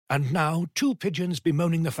And now, two pigeons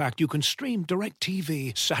bemoaning the fact you can stream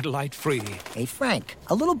DirecTV satellite-free. Hey, Frank,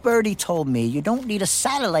 a little birdie told me you don't need a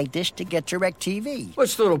satellite dish to get DirecTV.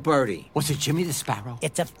 What's little birdie? Was it Jimmy the Sparrow?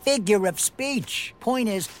 It's a figure of speech. Point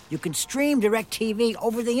is, you can stream DirecTV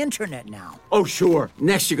over the internet now. Oh, sure.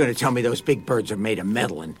 Next you're going to tell me those big birds are made of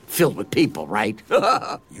metal and filled with people, right?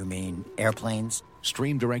 You mean airplanes?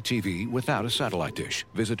 Stream DirecTV without a satellite dish.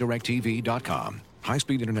 Visit DirecTV.com.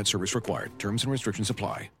 High-speed internet service required. Terms and restrictions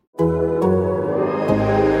apply.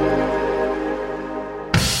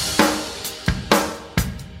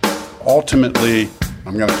 Ultimately,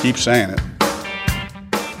 I'm going to keep saying it,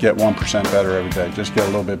 get 1% better every day. Just get a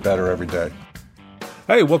little bit better every day.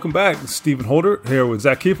 Hey, welcome back. Stephen Holder here with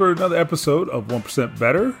Zach Kiefer, another episode of 1%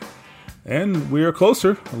 Better. And we are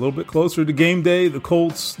closer, a little bit closer to game day. The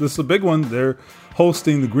Colts, this is a big one. They're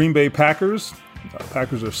hosting the Green Bay Packers.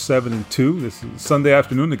 Packers are 7-2. This is Sunday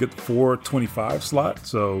afternoon. They get the 4:25 slot.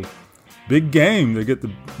 So big game. They get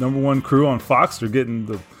the number one crew on Fox. They're getting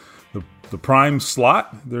the prime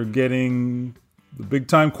slot. They're getting the big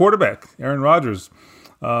time quarterback, Aaron Rodgers.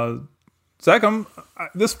 Zach,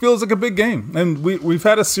 this feels like a big game, and we've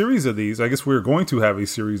had a series of these. I guess we're going to have a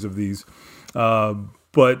series of these.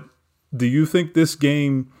 But do you think this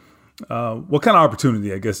game? What kind of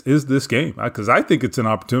opportunity, I guess, is this game? Because I think it's an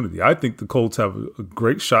opportunity. I think the Colts have a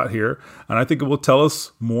great shot here, and I think it will tell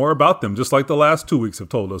us more about them, just like the last 2 weeks have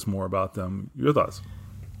told us more about them. Your thoughts?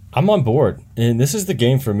 I'm on board, and this is the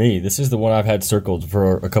game for me. This is the one I've had circled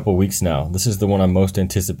for a couple of weeks now. This is the one I'm most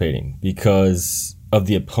anticipating because of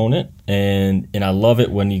the opponent, and I love it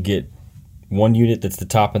when you get one unit that's the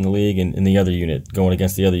top in the league and the other unit going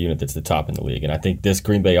against the other unit that's the top in the league. And I think this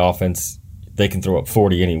Green Bay offense, they can throw up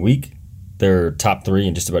 40 any week. They're top 3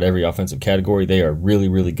 in just about every offensive category. They are really,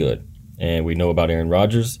 really good. And we know about Aaron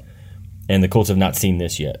Rodgers. And the Colts have not seen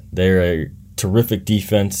this yet. They're a terrific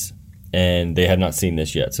defense, and they have not seen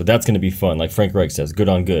this yet. So that's going to be fun. Like Frank Reich says, good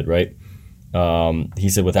on good, right? He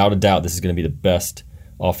said, without a doubt, this is going to be the best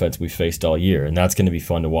offense we've faced all year. And that's going to be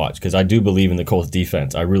fun to watch because I do believe in the Colts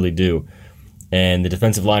defense. I really do. And the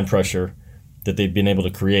defensive line pressure that they've been able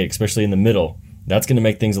to create, especially in the middle, that's going to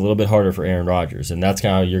make things a little bit harder for Aaron Rodgers. And that's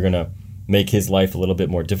how you're going to make his life a little bit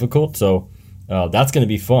more difficult. So that's going to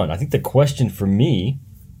be fun. I think the question for me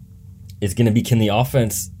is going to be, can the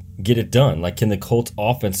offense get it done? Like, can the Colts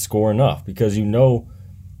offense score enough? Because you know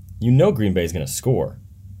Green Bay is going to score.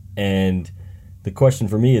 And the question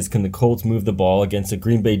for me is, can the Colts move the ball against a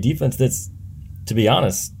Green Bay defense that's, to be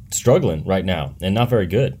honest, struggling right now and not very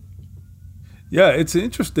good? Yeah, it's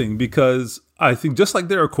interesting because I think just like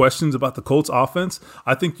there are questions about the Colts offense,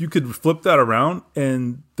 I think you could flip that around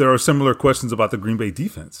and there are similar questions about the Green Bay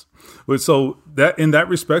defense. So that in that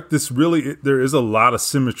respect, there is a lot of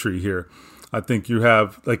symmetry here. I think you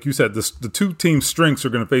have, like you said, the two team strengths are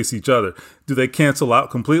going to face each other. Do they cancel out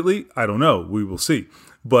completely? I don't know. We will see.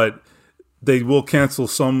 But they will cancel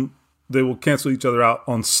each other out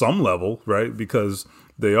on some level, right? Because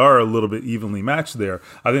they are a little bit evenly matched there.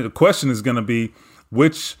 I think the question is going to be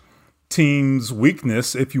which team's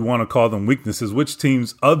weakness, if you want to call them weaknesses, which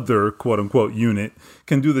team's other quote-unquote unit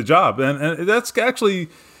can do the job. And that's actually,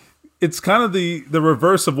 it's kind of the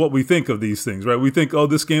reverse of what we think of these things, right? We think,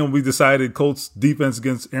 this game will be decided Colts defense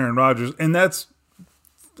against Aaron Rodgers. And that's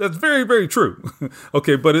very, very true.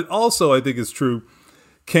 Okay, but it also, I think, is true.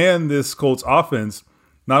 Can this Colts offense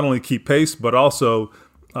not only keep pace, but also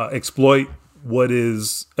exploit what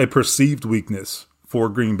is a perceived weakness for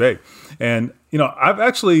Green Bay? And, I've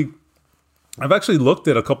actually looked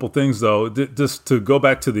at a couple things, though, just to go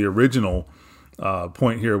back to the original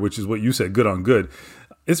point here, which is what you said, good on good.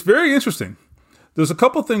 It's very interesting. There's a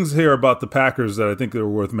couple things here about the Packers that I think are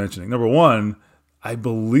worth mentioning. Number one, I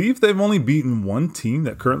believe they've only beaten one team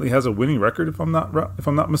that currently has a winning record, if I'm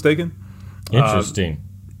not mistaken. Interesting.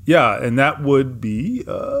 Yeah, and that would be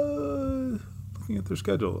looking at their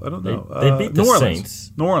schedule. I don't know. They beat the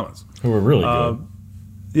Saints, New Orleans, who were really good.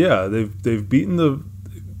 Yeah, they've beaten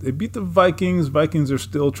they beat the Vikings. Vikings are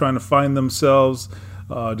still trying to find themselves.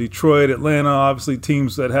 Detroit, Atlanta, obviously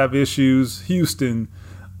teams that have issues. Houston,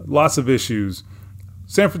 lots of issues.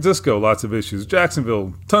 San Francisco, lots of issues.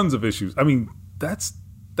 Jacksonville, tons of issues. I mean, that's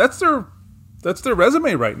their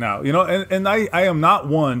resume right now, And I am not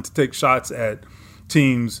one to take shots at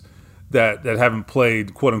teams that haven't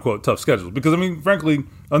played quote unquote tough schedules, because I mean, frankly,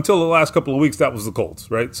 until the last couple of weeks, that was the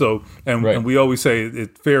Colts, right? So, and we always say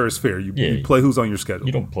fair is fair. You play who's on your schedule.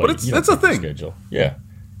 You don't play. But it's a thing. Schedule. Yeah,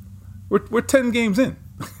 we're 10 games in,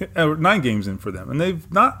 or 9 games in for them, and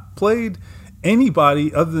they've not played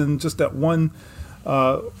anybody other than just that one.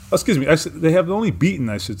 They have only beaten,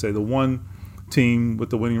 I should say, the one team with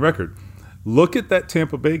the winning record. Look at that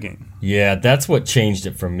Tampa Bay game. Yeah, that's what changed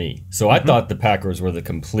it for me. So I thought the Packers were the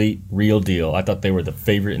complete real deal. I thought they were the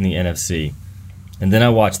favorite in the NFC. And then I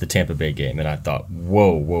watched the Tampa Bay game, and I thought,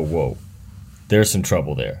 whoa. There's some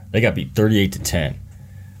trouble there. They got beat 38-10.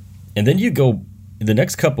 And then you go the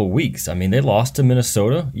next couple of weeks. I mean, they lost to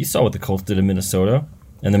Minnesota. You saw what the Colts did in Minnesota.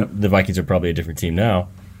 And the Vikings are probably a different team now.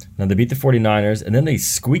 Now they beat the 49ers, and then they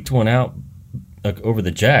squeaked one out over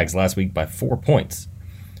the Jags last week by 4 points.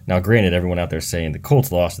 Now, granted, everyone out there saying the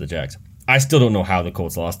Colts lost to the Jags. I still don't know how the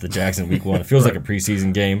Colts lost to the Jags in week 1. It feels like a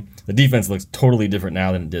preseason game. The defense looks totally different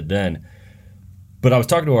now than it did then. But I was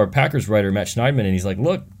talking to our Packers writer, Matt Schneidman, and he's like,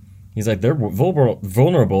 look, they're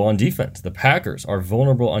vulnerable on defense. The Packers are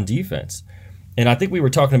vulnerable on defense. And I think we were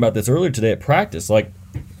talking about this earlier today at practice. Like,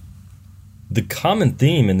 the common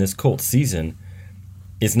theme in this Colts season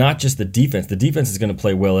is not just the defense. The defense is going to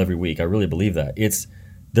play well every week. I really believe that.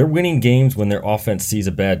 They're winning games when their offense sees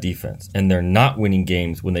a bad defense, and they're not winning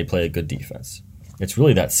games when they play a good defense. It's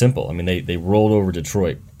really that simple. I mean, they rolled over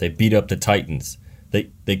Detroit. They beat up the Titans.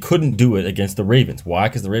 They couldn't do it against the Ravens. Why?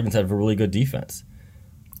 Because the Ravens have a really good defense.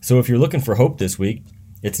 So if you're looking for hope this week,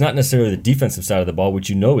 it's not necessarily the defensive side of the ball, which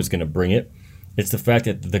you know is going to bring it. It's the fact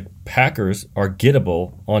that the Packers are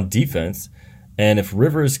gettable on defense, and if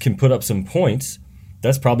Rivers can put up some points,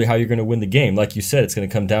 that's probably how you're going to win the game. Like you said, it's going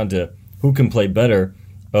to come down to who can play better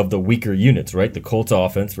of the weaker units, right? The Colts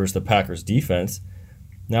offense versus the Packers defense.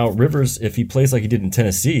 Now, Rivers, if he plays like he did in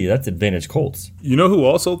Tennessee, that's advantage Colts. You know who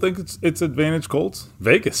also thinks it's advantage Colts?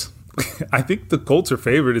 Vegas. I think the Colts are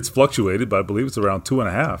favored. It's fluctuated, but I believe it's around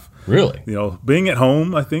 2.5. Really? You know, being at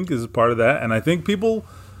home, I think, is part of that. And I think people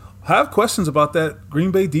have questions about that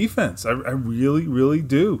Green Bay defense. I really, really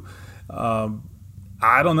do.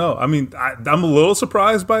 I don't know. I mean, I'm a little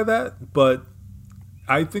surprised by that, but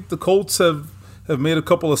I think the Colts have made a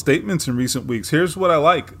couple of statements in recent weeks. Here's what I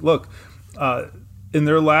like. Look, in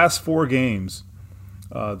their last 4 games,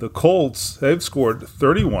 the Colts, they've scored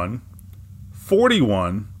 31,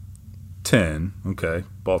 41, 10, okay,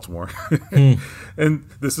 Baltimore. And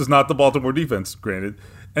this is not the Baltimore defense, granted.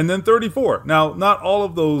 And then 34. Now, not all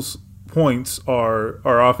of those points are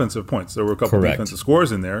offensive points. There were a couple of defensive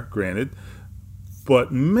scores in there, granted.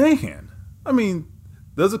 But, man, I mean,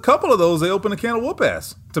 there's a couple of those they open a can of whoop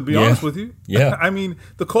ass, to be honest with you. Yeah. I mean,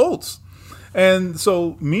 the Colts. And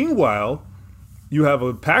so, meanwhile, you have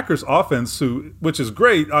a Packers offense which is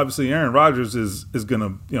great. Obviously, Aaron Rodgers is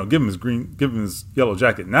going to give him his yellow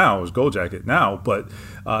jacket now, his gold jacket now. But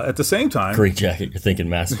at the same time, great jacket. You're thinking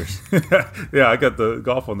Masters. Yeah, I got the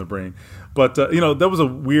golf on the brain. But there was a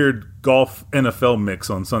weird golf NFL mix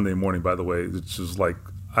on Sunday morning. By the way, which was like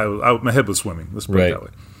my head was swimming. Let's put it that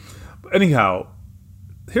way. But anyhow,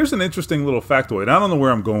 here's an interesting little factoid. I don't know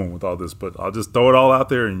where I'm going with all this, but I'll just throw it all out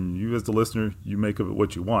there, and you as the listener, you make of it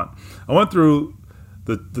what you want. I went through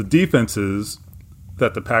the defenses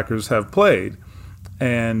that the Packers have played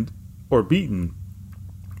played,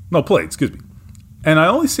 excuse me. And I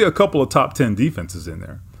only see a couple of top 10 defenses in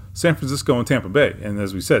there. San Francisco and Tampa Bay. And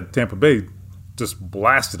as we said, Tampa Bay just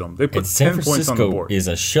blasted them. They put 10 points on the board. Is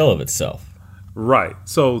a shell of itself. Right.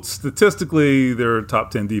 So statistically, they're a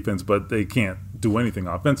top 10 defense, but they can't do anything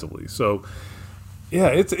offensively. So, yeah,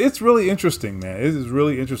 it's really interesting, man. It is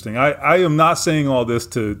really interesting. I am not saying all this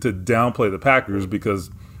to downplay the Packers, because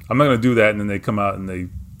I'm not going to do that and then they come out and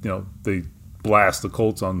they blast the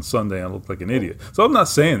Colts on Sunday and I look like an idiot. So I'm not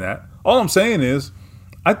saying that. All I'm saying is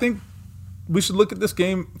I think we should look at this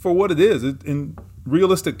game for what it is in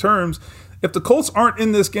realistic terms. If the Colts aren't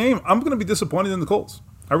in this game, I'm going to be disappointed in the Colts.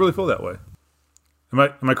 I really feel that way. Am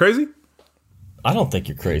I crazy? I don't think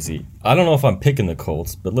you're crazy. I don't know if I'm picking the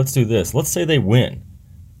Colts, but let's do this. Let's say they win.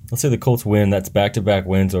 Let's say the Colts win. That's back-to-back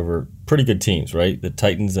wins over pretty good teams, right? The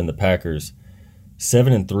Titans and the Packers.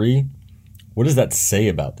 7-3. What does that say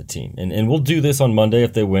about the team? And we'll do this on Monday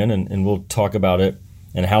if they win, and we'll talk about it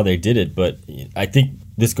and how they did it. But I think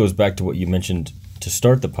this goes back to what you mentioned to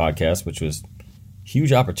start the podcast, which was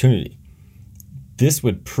huge opportunity. This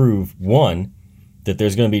would prove, one, that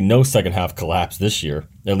there's going to be no second half collapse this year,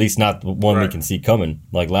 at least not the one we can see coming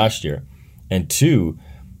like last year. And two,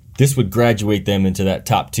 this would graduate them into that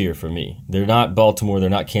top tier for me. They're not Baltimore, they're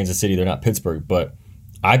not Kansas City, they're not Pittsburgh, but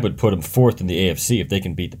I would put them fourth in the AFC if they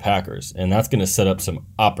can beat the Packers. And that's going to set up some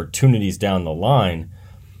opportunities down the line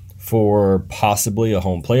for possibly a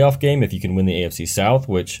home playoff game if you can win the AFC South,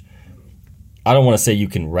 which I don't want to say you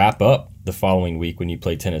can wrap up the following week when you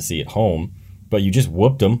play Tennessee at home, but you just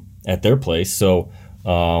whooped them at their place. So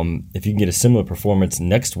if you can get a similar performance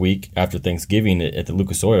next week after Thanksgiving at the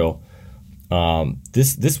Lucas Oil,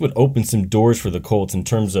 this would open some doors for the Colts in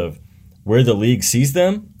terms of where the league sees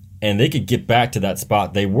them, and they could get back to that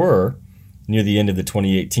spot they were near the end of the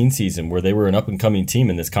 2018 season where they were an up-and-coming team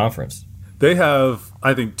in this conference. They have,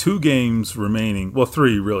 I think, 2 games remaining, well,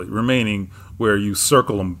 3 really, remaining where you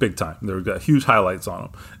circle them big time. They've got huge highlights on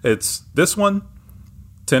them. It's this one,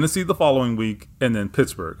 Tennessee the following week, and then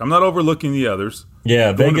Pittsburgh. I'm not overlooking the others.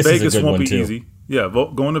 Yeah, going Vegas to Vegas is a good won't one be too. easy. Yeah,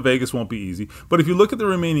 going to Vegas won't be easy. But if you look at the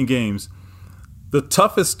remaining games, the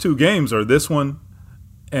toughest 2 games are this one,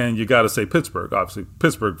 and you got to say Pittsburgh. Obviously,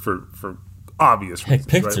 Pittsburgh for obvious Heck,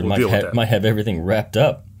 reasons. Pittsburgh Right? We'll deal with that. might have everything wrapped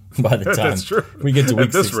up by the time That's true. we get to At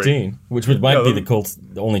week this rate. 16, which might be the Colts'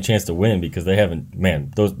 only chance to win because they haven't.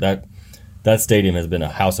 Man, that stadium has been a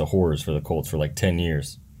house of horrors for the Colts for like 10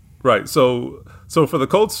 years. Right. So for the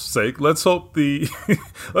Colts' sake, let's hope the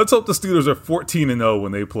Steelers are 14-0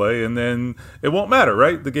 when they play, and then it won't matter,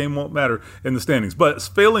 right? The game won't matter in the standings. But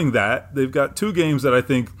failing that, they've got 2 games that I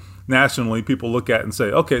think nationally people look at and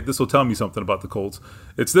say, okay, this will tell me something about the Colts.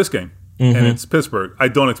 It's this game, and it's Pittsburgh. I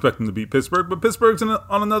don't expect them to beat Pittsburgh, but Pittsburgh's on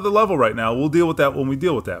another level right now. We'll deal with that when we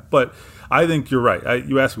deal with that. But I think you're right.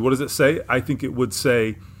 You asked me, what does it say? I think it would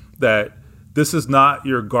say that this is not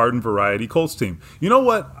your garden variety Colts team. You know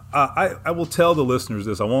what? I will tell the listeners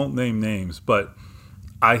this. I won't name names, but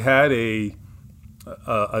I had a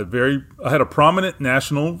prominent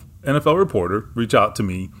national NFL reporter reach out to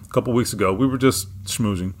me a couple weeks ago. We were just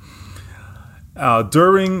schmoozing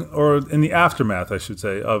during or in the aftermath, I should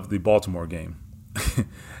say, of the Baltimore game,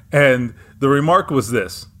 and the remark was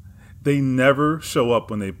this: they never show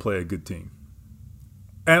up when they play a good team.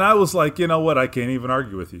 And I was like, you know what? I can't even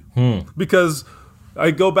argue with you because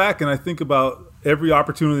I go back and I think about every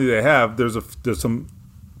opportunity they have. There's some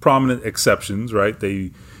prominent exceptions, right?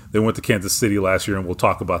 They went to Kansas City last year, and we'll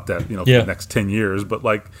talk about that, for the next 10 years. But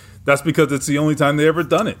like that's because it's the only time they ever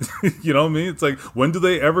done it. You know what I mean? It's like, when do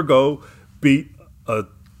they ever go beat an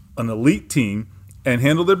elite team and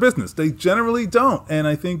handle their business? They generally don't, and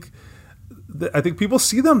I think people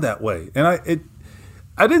see them that way, and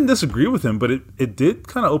I didn't disagree with him, but it did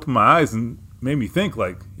kind of open my eyes and made me think,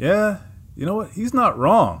 like, yeah, you know what? He's not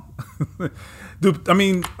wrong.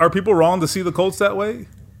 Are people wrong to see the Colts that way?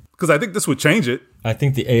 Because I think this would change it. I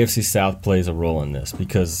think the AFC South plays a role in this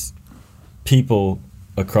because people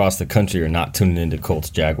across the country are not tuning into Colts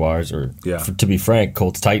Jaguars or, to be frank,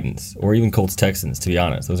 Colts Titans or even Colts Texans, to be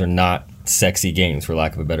honest. Those are not sexy games, for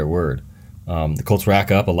lack of a better word. The Colts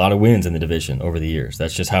rack up a lot of wins in the division over the years.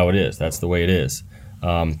 That's just how it is. That's the way it is.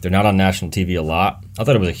 They're not on national TV a lot. I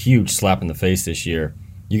thought it was a huge slap in the face this year.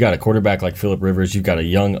 You got a quarterback like Phillip Rivers. You've got a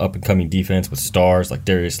young up-and-coming defense with stars like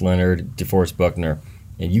Darius Leonard, DeForest Buckner,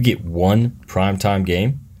 and you get one primetime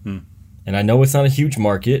game. And I know it's not a huge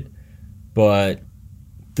market, but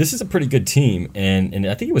this is a pretty good team. And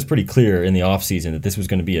I think it was pretty clear in the offseason that this was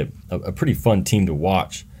going to be a pretty fun team to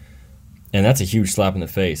watch. And that's a huge slap in the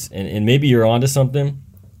face. And maybe you're onto something,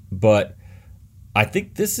 but I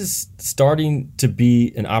think this is starting to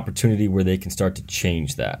be an opportunity where they can start to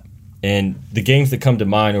change that. And the games that come to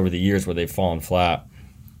mind over the years where they've fallen flat,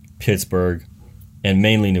 Pittsburgh, and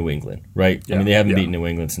mainly New England, right? Yeah, I mean, they haven't beaten New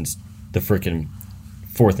England since the freaking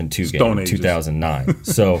 4th and 2 game in 2009.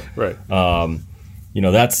 So, right.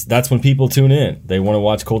 That's when people tune in. They want to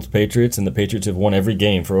watch Colts Patriots, and the Patriots have won every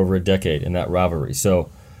game for over a decade in that rivalry. So,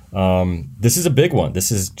 this is a big one.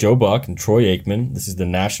 This is Joe Buck and Troy Aikman. This is the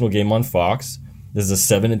national game on Fox. This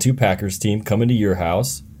is a 7-2 Packers team coming to your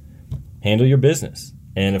house. Handle your business.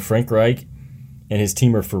 And if Frank Reich and his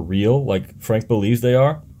team are for real, like Frank believes they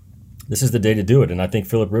are, this is the day to do it. And I think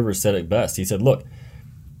Phillip Rivers said it best. He said, look,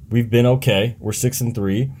 we've been okay. We're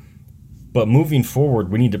 6-3. But moving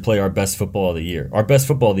forward, we need to play our best football of the year. Our best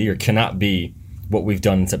football of the year cannot be what we've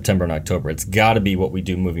done in September and October. It's got to be what we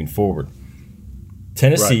do moving forward.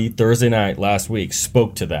 Tennessee, right, Thursday night last week,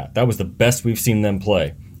 spoke to that. That was the best we've seen them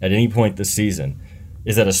play at any point this season.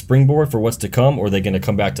 Is that a springboard for what's to come, or are they going to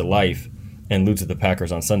come back to life and lose to the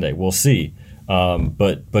Packers on Sunday? We'll see.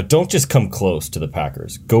 But don't just come close to the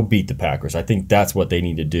Packers. Go beat the Packers. I think that's what they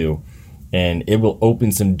need to do. And it will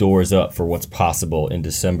open some doors up for what's possible in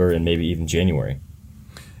December and maybe even January.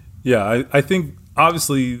 Yeah, I think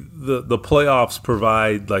obviously the playoffs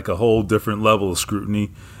provide like a whole different level of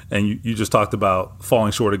scrutiny. And you just talked about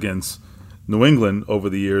falling short against New England over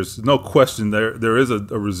the years. No question there is a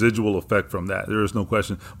residual effect from that. There is no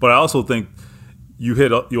question. But I also think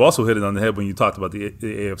you also hit it on the head when you talked about the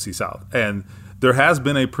AFC South. And there has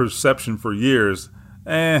been a perception for years,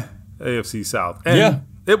 AFC South. And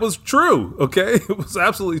it was true, okay? It was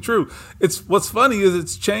absolutely true. What's funny is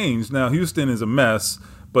it's changed. Now, Houston is a mess,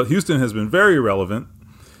 but Houston has been very relevant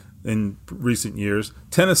in recent years.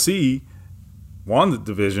 Tennessee won the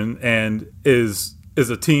division and is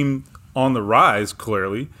a team on the rise,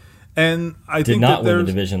 clearly. And I did think not that win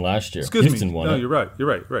the division last year. Excuse Houston me. won No, it. you're right.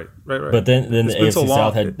 Right. But then the AFC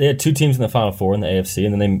South had 2 teams in the Final Four in the AFC,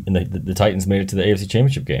 and then the Titans made it to the AFC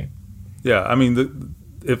Championship game. Yeah, I mean,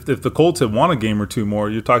 if the Colts had won a game or two more,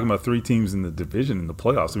 you're talking about 3 teams in the division in the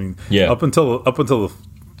playoffs. I mean, up until the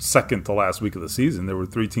second to last week of the season, there were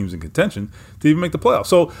 3 teams in contention to even make the playoffs.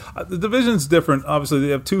 So the division's different. Obviously, they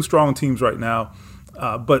have 2 strong teams right now,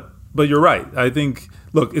 but you're right. I think,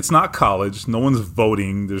 look, it's not college. No one's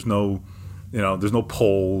voting. There's no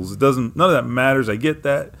polls. None of that matters. I get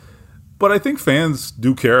that. But I think fans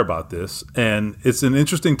do care about this, and it's an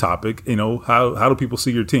interesting topic. How do people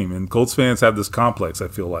see your team? And Colts fans have this complex, I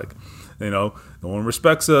feel like. No one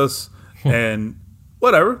respects us, and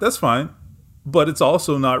whatever, that's fine. But it's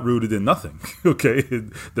also not rooted in nothing, okay?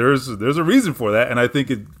 There's a reason for that, and I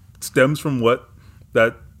think it stems from what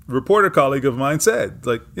that reporter colleague of mine said.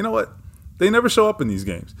 Like, you know what? They never show up in these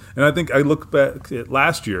games. And I think I look back at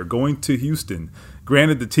last year, going to Houston.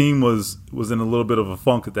 Granted, the team was in a little bit of a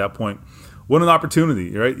funk at that point. What an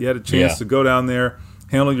opportunity, right? You had a chance to go down there,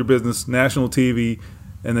 handle your business, national TV,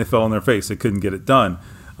 and they fell on their face. They couldn't get it done,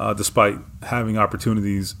 despite having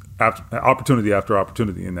opportunity after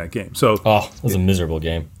opportunity in that game. So, it was a miserable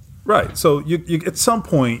game. Right. So you at some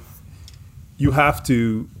point you have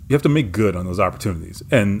to make good on those opportunities,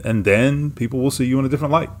 and then people will see you in a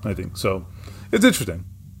different light, I think. So it's interesting.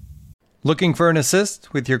 Looking for an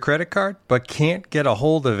assist with your credit card but can't get a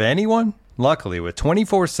hold of anyone? Luckily, with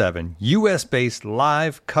 24/7 U.S.-based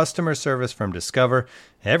live customer service from Discover,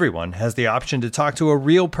 everyone has the option to talk to a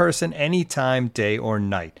real person anytime, day or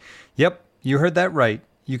night. Yep, you heard that right.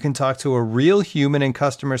 You can talk to a real human in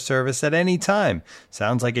customer service at any time.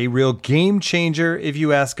 Sounds like a real game changer if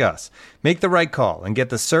you ask us. Make the right call and get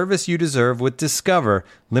the service you deserve with Discover.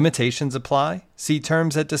 Limitations apply. See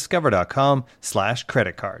terms at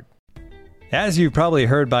discover.com/creditcard. As you've probably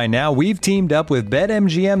heard by now, we've teamed up with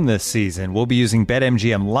BetMGM this season. We'll be using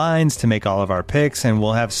BetMGM lines to make all of our picks, and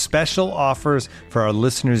we'll have special offers for our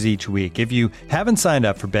listeners each week. If you haven't signed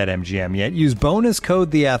up for BetMGM yet, use bonus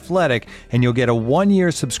code The Athletic, and you'll get a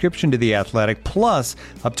 1-year subscription to The Athletic, plus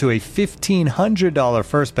up to a $1,500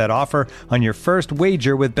 first bet offer on your first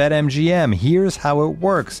wager with BetMGM. Here's how it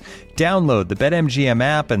works. Download the BetMGM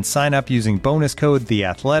app and sign up using bonus code The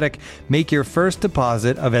Athletic. Make your first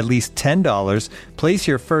deposit of at least $10. Place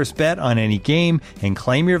your first bet on any game and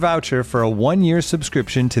claim your voucher for a 1-year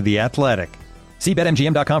subscription to The Athletic. See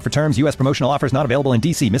BetMGM.com for terms. U.S. promotional offers not available in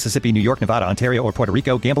D.C., Mississippi, New York, Nevada, Ontario, or Puerto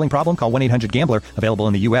Rico. Gambling problem? Call 1-800-GAMBLER. Available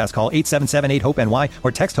in the U.S. Call 877-8-HOPE-NY or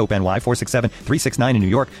text HOPE-NY 467-369 in New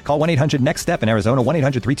York. Call 1-800-NEXT-STEP in Arizona.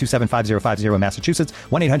 1-800-327-5050 in Massachusetts.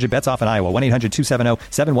 1-800-BETS-OFF in Iowa.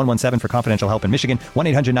 1-800-270-7117 for confidential help in Michigan.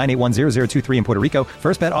 1-800-981-0023 in Puerto Rico.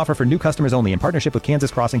 First bet offer for new customers only in partnership with Kansas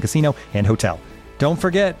Crossing Casino and Hotel. Don't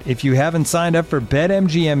forget, if you haven't signed up for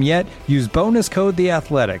BetMGM yet, use bonus code The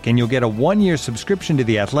Athletic, and you'll get a 1-year subscription to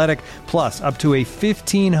The Athletic, plus up to a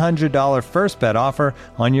 $1,500 first bet offer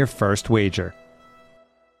on your first wager.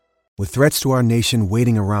 With threats to our nation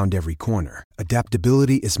waiting around every corner,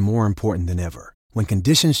 adaptability is more important than ever. When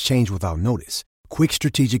conditions change without notice, quick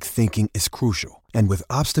strategic thinking is crucial, and with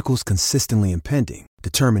obstacles consistently impending,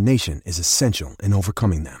 determination is essential in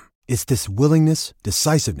overcoming them. It's this willingness,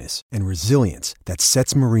 decisiveness, and resilience that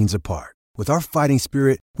sets Marines apart. With our fighting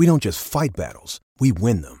spirit, we don't just fight battles, we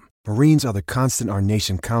win them. Marines are the constant our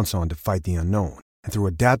nation counts on to fight the unknown. And through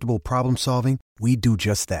adaptable problem solving, we do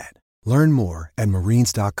just that. Learn more at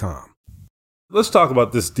Marines.com. Let's talk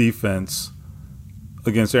about this defense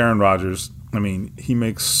against Aaron Rodgers. I mean, he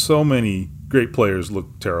makes so many great players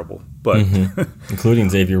look terrible. But including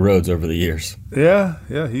Xavier Rhodes over the years. Yeah,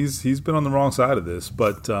 he's been on the wrong side of this.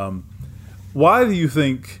 But why do you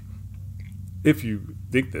think, if you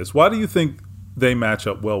think this, why do you think they match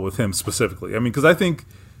up well with him specifically? I mean, because I think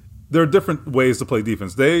there are different ways to play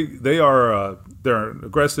defense. They're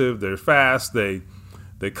aggressive, they're fast, they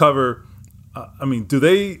cover. I mean, do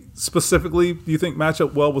they specifically, do you think, match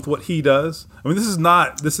up well with what he does? I mean, this is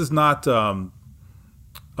not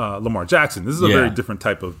Lamar Jackson. This is a very different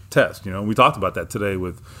type of test. We talked about that today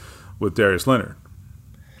with Darius Leonard.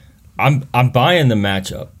 I'm buying the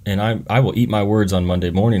matchup, and I will eat my words on Monday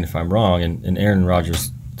morning if I'm wrong. And Aaron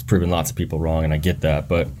Rodgers has proven lots of people wrong, and I get that.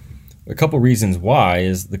 But a couple reasons why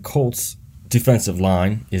is the Colts' defensive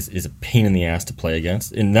line is a pain in the ass to play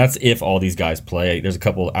against, and that's if all these guys play. There's a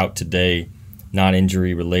couple out today, not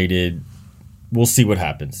injury related. We'll see what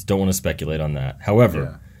happens. Don't want to speculate on that.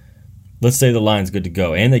 However. Let's say the line's good to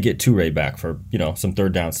go, and they get Toure back for some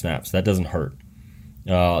third down snaps. That doesn't hurt.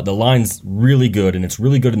 The line's really good, and it's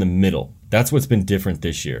really good in the middle. That's what's been different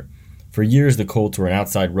this year. For years, the Colts were an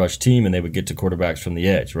outside rush team, and they would get to quarterbacks from the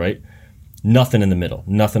edge, right? Nothing in the middle,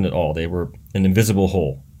 nothing at all. They were an invisible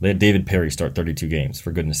hole. They had David Perry start 32 games,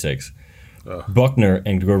 for goodness sakes. Buckner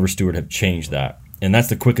and Grover Stewart have changed that, and that's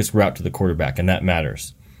the quickest route to the quarterback, and that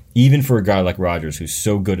matters. Even for a guy like Rodgers, who's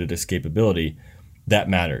so good at escapability, that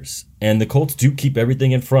matters. And the Colts do keep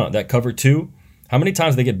everything in front. That cover two, how many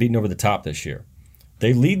times they get beaten over the top this year?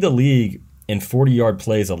 They lead the league in 40-yard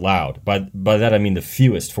plays allowed. By that, I mean the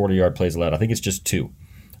fewest 40-yard plays allowed. I think it's just 2.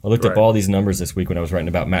 I looked up all these numbers this week when I was writing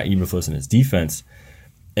about Matt Eberflus and his defense,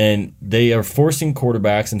 and they are forcing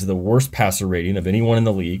quarterbacks into the worst passer rating of anyone in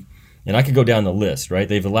the league. And I could go down the list, right?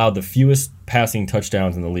 They've allowed the fewest passing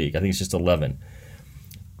touchdowns in the league. I think it's just 11.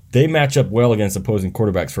 They match up well against opposing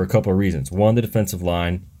quarterbacks for a couple of reasons. 1, the defensive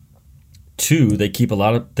line. 2, they keep a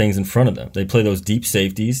lot of things in front of them. They play those deep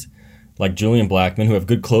safeties like Julian Blackmon, who have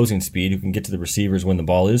good closing speed, who can get to the receivers when the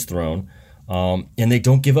ball is thrown. And they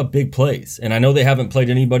don't give up big plays. And I know they haven't played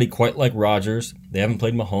anybody quite like Rodgers. They haven't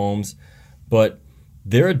played Mahomes. But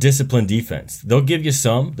they're a disciplined defense. They'll give you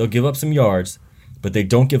some. They'll give up some yards. But they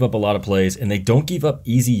don't give up a lot of plays. And they don't give up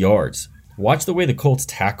easy yards. Watch the way the Colts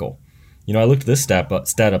tackle. You know, I looked this stat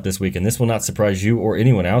up this week, and this will not surprise you or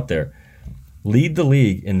anyone out there. Lead the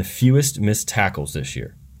league in the fewest missed tackles this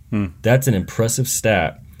year. That's an impressive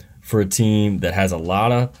stat for a team that has a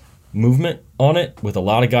lot of movement on it with a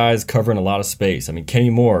lot of guys covering a lot of space. I mean,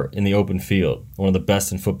 Kenny Moore in the open field, one of the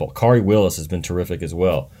best in football. Khari Willis has been terrific as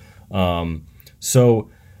well.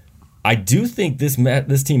 So I do think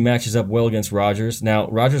this team matches up well against Rodgers. Now,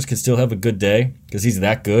 Rodgers could still have a good day because he's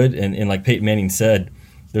that good. And like Peyton Manning said,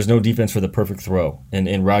 there's no defense for the perfect throw.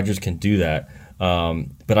 And Rodgers can do that.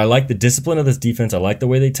 But I like the discipline of this defense. I like the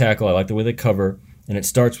way they tackle. I like the way they cover. And it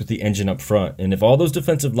starts with the engine up front. And if all those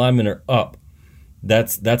defensive linemen are up,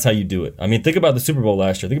 that's how you do it. I mean, think about the Super Bowl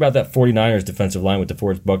last year. Think about that 49ers defensive line with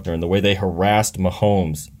DeForest Buckner and the way they harassed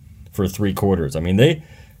Mahomes for 3 quarters. I mean,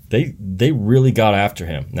 they really got after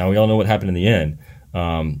him. Now, we all know what happened in the end.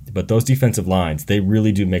 But those defensive lines, they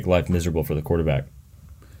really do make life miserable for the quarterback.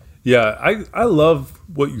 Yeah, I love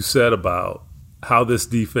what you said about how this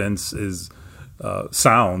defense is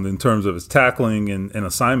sound in terms of its tackling and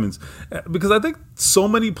assignments, because I think so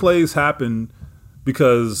many plays happen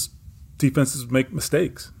because defenses make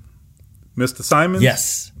mistakes, missed assignments,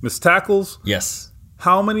 yes, missed tackles, yes.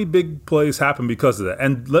 How many big plays happen because of that?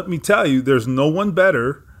 And let me tell you, there's no one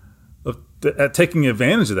better at taking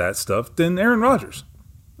advantage of that stuff than Aaron Rodgers.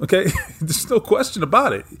 Okay, there's no question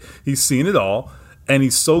about it. He's seen it all, and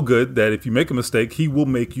he's so good that if you make a mistake, he will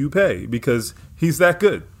make you pay because he's that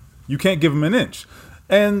good. You can't give him an inch.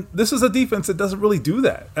 And this is a defense that doesn't really do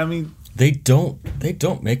that. I mean, they don't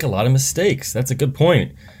make a lot of mistakes. That's a good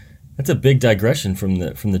point. That's a big digression from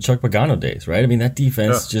the Chuck Pagano days, right? I mean, that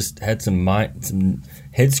defense just had some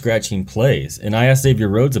head-scratching plays. And I asked Xavier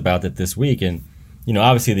Rhodes about that this week. And, you know,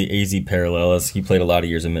 obviously the AZ parallel is he played a lot of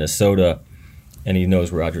years in Minnesota, and he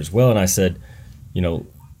knows Rodgers well. And I said, you know,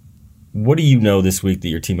 what do you know this week that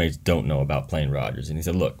your teammates don't know about playing Rodgers? And he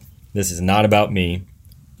said, look, this is not about me,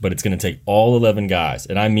 but it's going to take all 11 guys.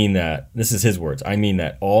 And I mean that. This is his words. I mean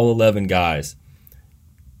that. All 11 guys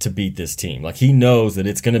to beat this team. Like, he knows that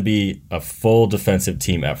it's going to be a full defensive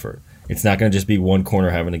team effort. It's not going to just be one corner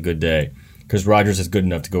having a good day because Rodgers is good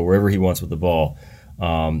enough to go wherever he wants with the ball.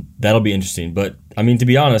 That'll be interesting. But, I mean, to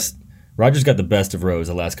be honest, Rodgers got the best of Rhodes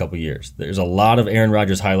the last couple of years. There's a lot of Aaron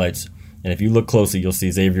Rodgers highlights, and if you look closely, you'll see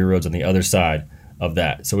Xavier Rhodes on the other side of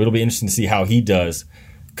that. So it'll be interesting to see how he does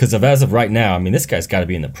because as of right now, I mean, this guy's got to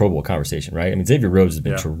be in the Pro Bowl conversation, right? I mean, Xavier Rhodes has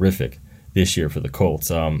been terrific this year for the Colts.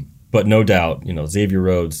 But no doubt, you know, Xavier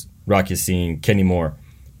Rhodes, Rock Ya-Sin, Kenny Moore,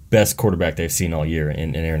 best quarterback they've seen all year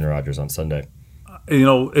in Aaron Rodgers on Sunday. You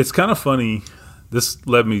know, it's kind of funny. This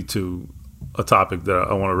led me to a topic that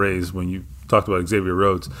I want to raise when you talked about Xavier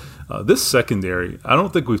Rhodes. This secondary, I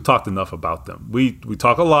don't think we've talked enough about them. We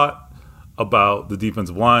talk a lot about the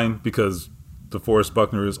defensive line because DeForest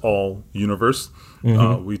Buckner is all universe.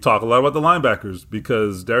 Mm-hmm. We talk a lot about the linebackers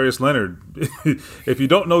because Darius Leonard, if you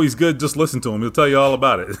don't know he's good, just listen to him. He'll tell you all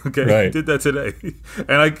about it. Okay, right. He did that today.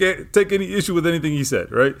 And I can't take any issue with anything he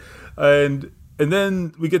said, right? And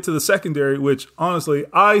then we get to the secondary, which honestly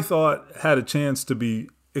I thought had a chance to be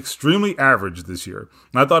extremely average this year.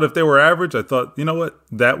 And I thought if they were average, I thought, you know what,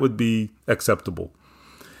 that would be acceptable.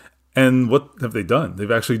 And what have they done?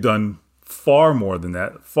 They've actually done far more than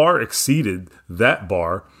that, far exceeded that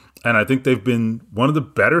bar. And I think they've been one of the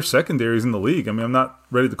better secondaries in the league. I mean, I'm not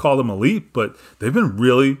ready to call them elite, but they've been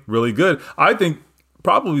really, really good. I think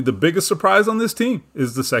probably the biggest surprise on this team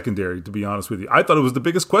is the secondary, to be honest with you. I thought it was the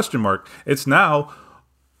biggest question mark. It's now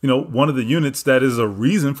one of the units that is a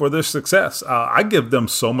reason for their success. I give them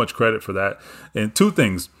so much credit for that. And two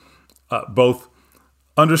things, both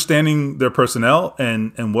understanding their personnel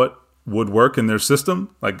and what would work in their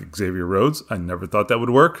system, like Xavier Rhodes. I never thought that would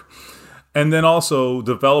work. And then also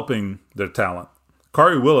developing their talent.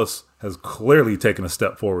 Kari Willis has clearly taken a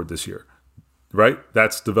step forward this year, right?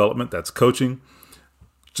 That's development. That's coaching.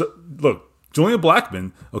 Look, Julian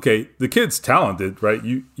Blackmon, okay, the kid's talented, right?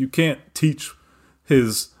 You can't teach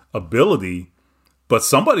his ability, but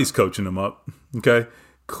somebody's coaching him up, okay,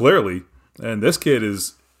 clearly. And this kid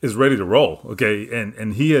is ready to roll, okay?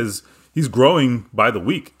 And he's growing by the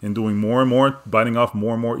week and doing more and more, biting off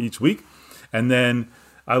more and more each week. And then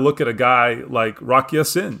I look at a guy like Rock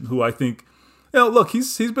Ya-Sin, who I think, look,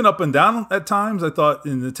 he's been up and down at times. I thought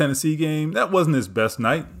in the Tennessee game, that wasn't his best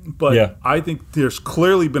night. But I think there's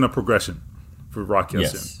clearly been a progression for Rock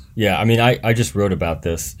Ya-Sin. Yes. Yeah, I mean, I just wrote about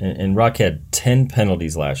this, and Rock had 10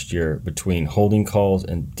 penalties last year between holding calls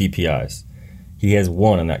and DPIs. He has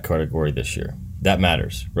 1 in that category this year. That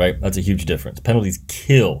matters, right? That's a huge difference. Penalties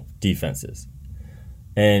kill defenses.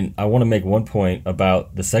 And I want to make one point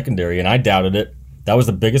about the secondary, and I doubted it. That was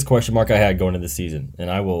the biggest question mark I had going into the season,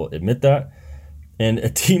 and I will admit that. And a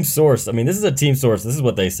team source, I mean, this is a team source. This is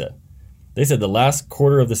what they said. They said the last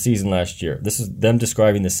quarter of the season last year, this is them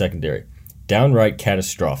describing the secondary, downright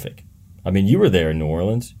catastrophic. I mean, you were there in New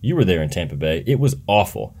Orleans. You were there in Tampa Bay. It was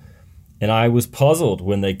awful. And I was puzzled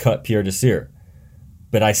when they cut Pierre Desir.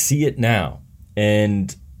 But I see it now.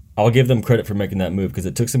 And I'll give them credit for making that move because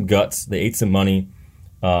it took some guts. They ate some money.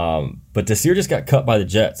 But Desir just got cut by the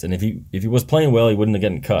Jets. And if he was playing well, he wouldn't have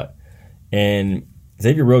gotten cut. And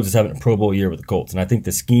Xavier Rhodes is having a Pro Bowl year with the Colts. And I think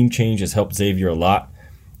the scheme change has helped Xavier a lot.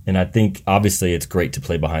 And I think, obviously, it's great to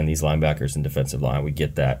play behind these linebackers and defensive line. We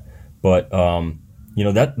get that. But,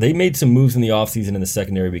 that they made some moves in the offseason in the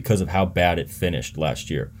secondary because of how bad it finished last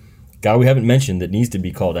year. Guy we haven't mentioned that needs to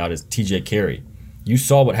be called out is TJ Carey. You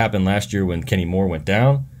saw what happened last year when Kenny Moore went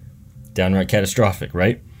down. Downright catastrophic,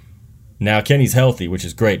 right? Now Kenny's healthy, which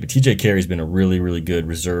is great, but TJ Carey's been a really, really good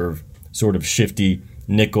reserve, sort of shifty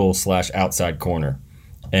nickel/outside corner.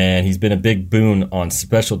 And he's been a big boon on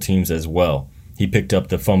special teams as well. He picked up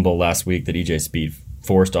the fumble last week that EJ Speed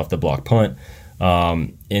forced off the block punt.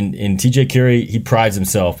 In TJ Carey, he prides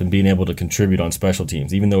himself in being able to contribute on special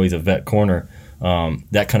teams. Even though he's a vet corner,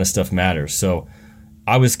 that kind of stuff matters. So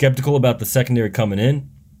I was skeptical about the secondary coming in.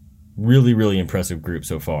 Really, really impressive group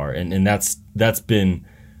so far. And that's been,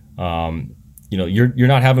 you're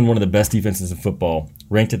not having one of the best defenses in football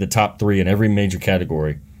ranked at the top 3 in every major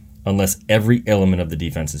category unless every element of the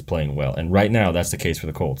defense is playing well. And right now, that's the case for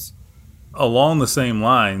the Colts. Along the same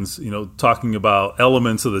lines, talking about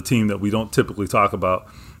elements of the team that we don't typically talk about,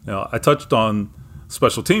 I touched on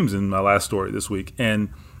special teams in my last story this week, and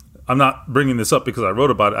I'm not bringing this up because I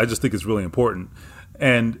wrote about it. I just think it's really important.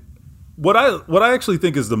 And what I actually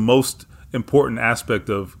think is the most important aspect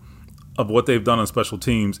of what they've done on special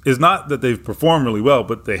teams is not that they've performed really well,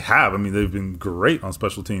 but they have. I mean, they've been great on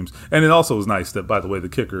special teams. And it also is nice that, by the way, the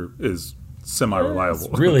kicker is semi-reliable.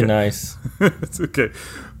 It's really nice. It's okay.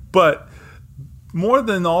 But more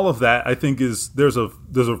than all of that, I think there's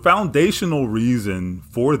a foundational reason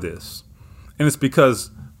for this. And it's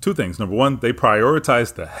because two things. Number one, they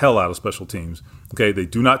prioritize the hell out of special teams. Okay, they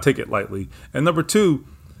do not take it lightly. And number two,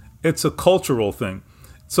 it's a cultural thing.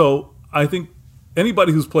 So I think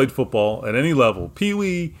anybody who's played football at any level,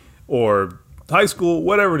 peewee or high school,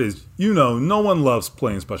 whatever it is, no one loves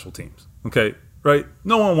playing special teams. Okay, right?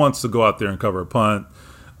 No one wants to go out there and cover a punt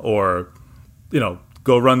or,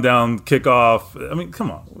 go run down kickoff. I mean, come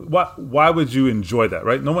on. Why would you enjoy that,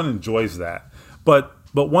 right? No one enjoys that. But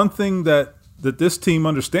one thing that this team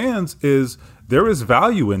understands is there is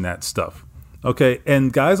value in that stuff. Okay,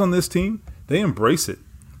 and guys on this team, they embrace it.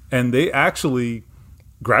 And they actually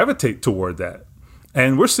gravitate toward that.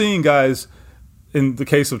 And we're seeing guys, in the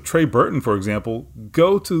case of Trey Burton, for example,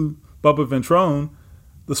 go to Bubba Ventrone,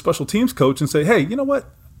 the special teams coach, and say, hey, you know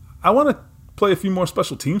what? I want to play a few more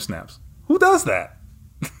special team snaps. Who does that?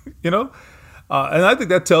 And I think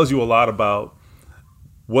that tells you a lot about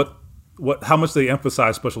how much they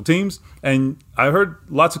emphasize special teams. And I heard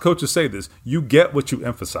lots of coaches say this. You get what you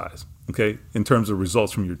emphasize, okay, in terms of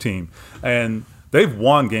results from your team. And they've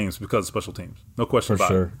won games because of special teams. No question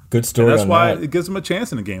about it. Good story. And that's why it gives them a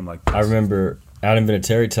chance in a game like this. I remember Adam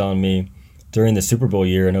Vinatieri telling me during the Super Bowl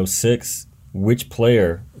year in 2006, which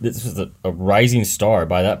player, this was a rising star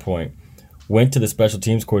by that point, went to the special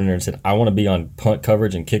teams coordinator and said, I want to be on punt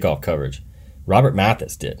coverage and kickoff coverage. Robert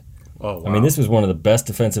Mathis did. Oh, wow. I mean, this was one of the best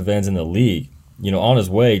defensive ends in the league, on his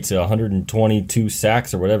way to 122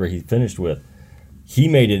 sacks or whatever he finished with. he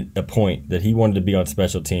made it a point that he wanted to be on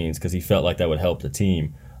special teams because he felt like that would help the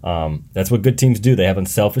team. That's what good teams do. They have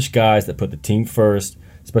unselfish guys that put the team first.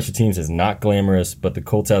 Special teams is not glamorous, but the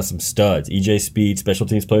Colts have some studs. E.J. Speed, Special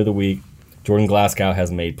Teams Player of the Week. Jordan Glasgow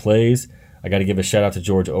has made plays. I got to give a shout-out to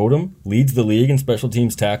George Odom. Leads the league in special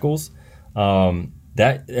teams tackles.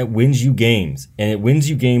 That wins you games, and it wins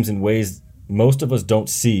you games in ways most of us don't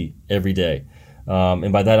see every day.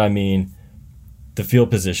 And by that I mean the field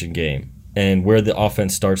position game and where the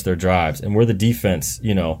offense starts their drives and where the defense,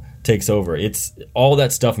 takes over. It's all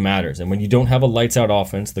that stuff matters. And when you don't have a lights-out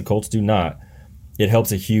offense, the Colts do not, it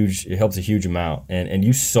helps a huge amount. And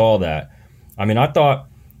you saw that. I mean, I thought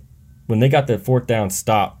when they got the fourth down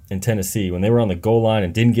stop in Tennessee, when they were on the goal line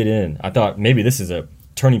and didn't get in, I thought maybe this is a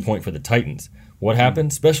turning point for the Titans. What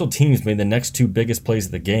happened? Special teams made the next two biggest plays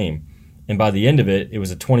of the game. And by the end of it, it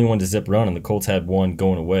was a 21-0 run, and the Colts had one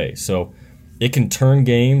going away. So it can turn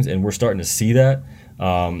games, and we're starting to see that.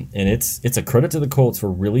 And it's a credit to the Colts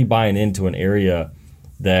for really buying into an area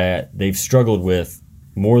that they've struggled with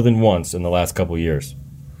more than once in the last couple of years.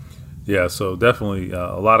 Yeah, so definitely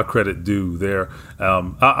a lot of credit due there.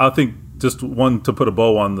 I think just one to put a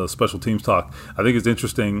bow on the special teams talk, I think it's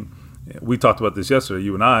interesting. We talked about this yesterday,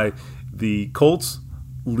 you and I. The Colts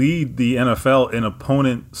lead the NFL in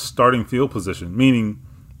opponent starting field position, meaning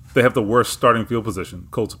they have the worst starting field position,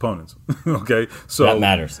 Colts opponents. Okay, so that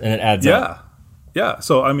matters, and it adds up. Yeah.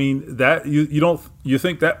 So I mean, that you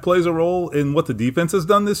think that plays a role in what the defense has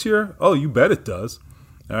done this year? Oh, you bet it does.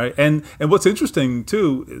 All right, and what's interesting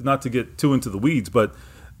too, not to get too into the weeds, but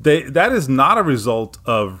that is not a result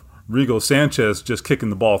of Rigo Sanchez just kicking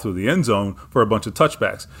the ball through the end zone for a bunch of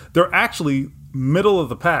touchbacks. They're actually middle of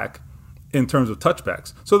the pack in terms of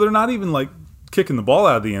touchbacks. So they're not even like kicking the ball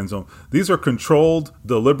out of the end zone. These are controlled,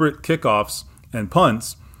 deliberate kickoffs and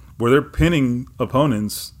punts where they're pinning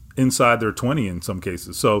opponents inside their 20 in some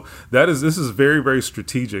cases. So this is very, very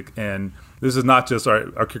strategic. And this is not just, all right,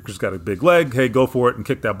 our kicker's got a big leg, hey, go for it and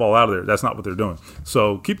kick that ball out of there. That's not what they're doing.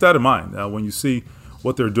 So keep that in mind when you see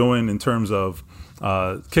what they're doing in terms of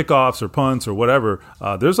kickoffs or punts or whatever.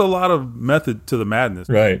 There's a lot of method to the madness.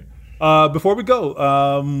 Right. Before we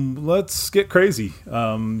go, let's get crazy.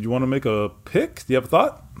 You want to make a pick? Do you have a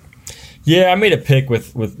thought? Yeah, I made a pick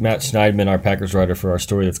with Matt Schneidman, our Packers writer, for our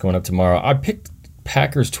story that's going up tomorrow. I picked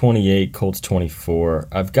Packers 28, Colts 24.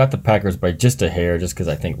 I've got the Packers by just a hair just because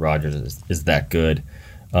I think Rodgers is that good.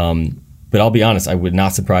 But I'll be honest, it would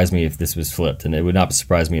not surprise me if this was flipped, and it would not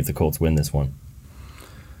surprise me if the Colts win this one.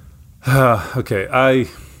 Okay, I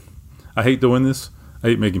hate doing this. I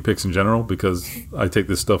hate making picks in general because I take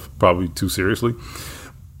this stuff probably too seriously.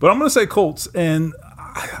 But I'm going to say Colts, and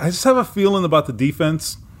I just have a feeling about the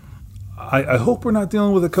defense. I hope we're not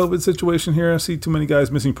dealing with a COVID situation here. I see too many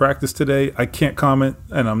guys missing practice today. I can't comment,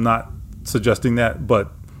 and I'm not suggesting that,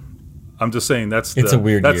 but I'm just saying it's a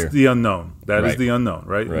weird year. That's the unknown. That is the unknown,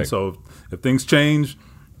 right? And so if things change,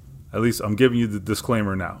 at least I'm giving you the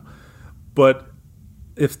disclaimer now. But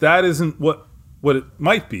if that isn't what it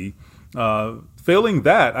might be, failing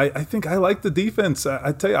that, I think I like the defense.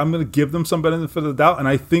 I tell you, I'm going to give them some benefit of the doubt, and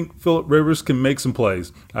I think Phillip Rivers can make some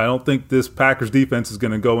plays. I don't think this Packers defense is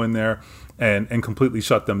going to go in there and completely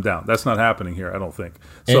shut them down. That's not happening here, I don't think.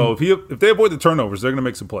 So if they avoid the turnovers, they're going to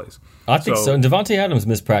make some plays. I think so. And Devontae Adams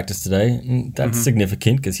missed practice today. And that's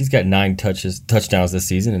significant because he's got 9 touchdowns this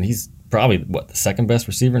season, and he's probably, the second best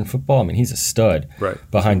receiver in football? I mean, he's a stud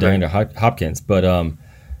behind DeAndre Hopkins. But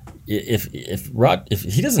if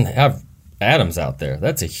he doesn't have Adams out there,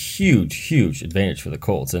 that's a huge advantage for the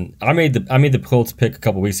Colts. And I made the Colts pick a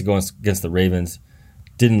couple weeks ago against the Ravens.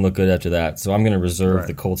 Didn't look good after that, so I'm going to reserve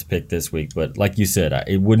the Colts pick this week. But like you said,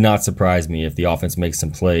 it would not surprise me if the offense makes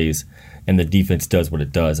some plays and the defense does what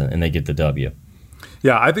it does and they get the W.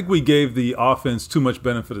 Yeah, I think we gave the offense too much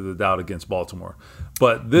benefit of the doubt against Baltimore.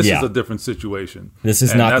 But this is a different situation. This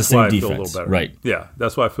is not the same defense. That's why I feel a little better. Right. Yeah,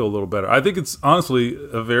 that's why I feel a little better. I think it's honestly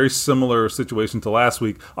a very similar situation to last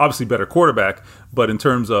week. Obviously better quarterback, but in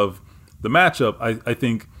terms of the matchup, I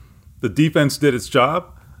think the defense did its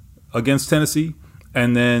job against Tennessee.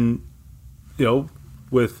 And then,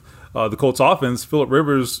 with the Colts offense, Phillip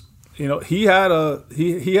Rivers, he had a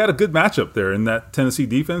good matchup there in that Tennessee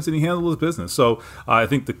defense, and he handled his business. So I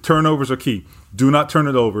think the turnovers are key. Do not turn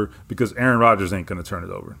it over because Aaron Rodgers ain't going to turn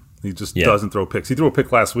it over. He just doesn't throw picks. He threw a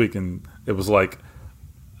pick last week, and it was like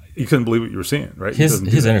you couldn't believe what you were seeing. Right?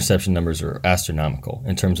 His interception numbers are astronomical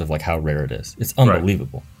in terms of like how rare it is. It's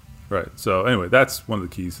unbelievable. Right. So anyway, that's one of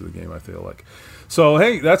the keys to the game, I feel like. So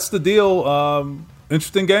hey, that's the deal.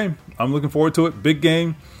 Interesting game. I'm looking forward to it. Big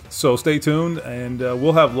game. So stay tuned, and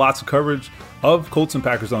we'll have lots of coverage of Colts and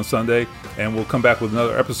Packers on Sunday, and we'll come back with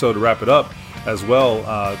another episode to wrap it up. as well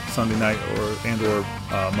Sunday night or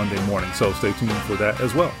Monday morning. So stay tuned for that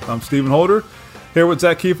as well. I'm Stephen Holder here with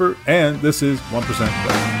Zach Kiefer, and this is 1%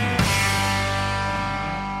 Better.